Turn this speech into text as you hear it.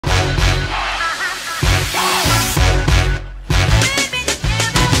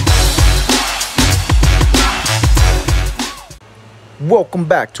Welcome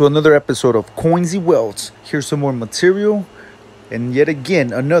back to another episode of Coinsy Welds. Here's some more material and yet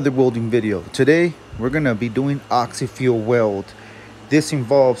again another welding video. Today we're gonna be doing Oxyfuel Weld. This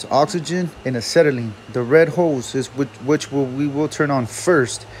involves oxygen and acetylene. The red hose is which we will turn on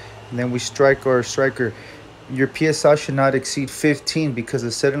first, and then we strike our striker. Your PSI should not exceed 15 because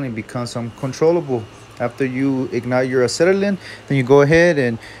acetylene becomes uncontrollable. After you ignite your acetylene, then you go ahead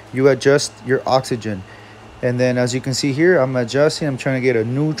and you adjust your oxygen. And then as you can see here, I'm adjusting. I'm trying to get a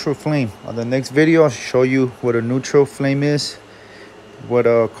neutral flame. On the next video, I'll show you what a neutral flame is, what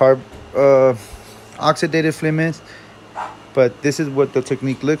a oxidated flame is. But this is what the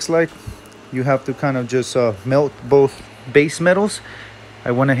technique looks like. You have to kind of just melt both base metals.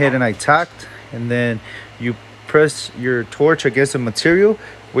 I went ahead and I tacked, and then you press your torch against the material,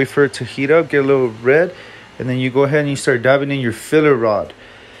 wait for it to heat up, get a little red, and then you go ahead and you start diving in your filler rod.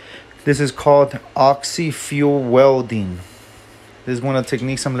 This is called Oxyfuel Welding. This is one of the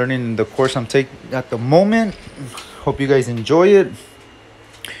techniques I'm learning in the course I'm taking at the moment. Hope you guys enjoy it.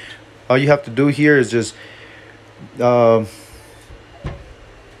 All you have to do here is just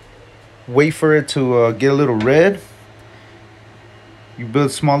wait for it to get a little red. You build a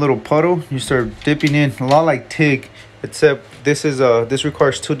small little puddle. You start dipping in, a lot like TIG, except this is this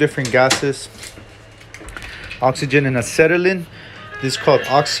requires two different gases, oxygen and acetylene. This is called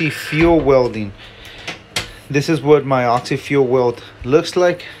Oxyfuel Welding. This is what my Oxyfuel Weld looks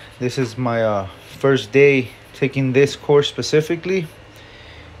like. This is my first day taking this course specifically.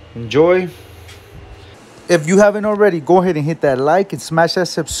 Enjoy. If you haven't already, go ahead and hit that like and smash that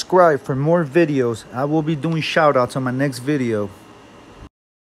subscribe for more videos. I will be doing shout outs on my next video.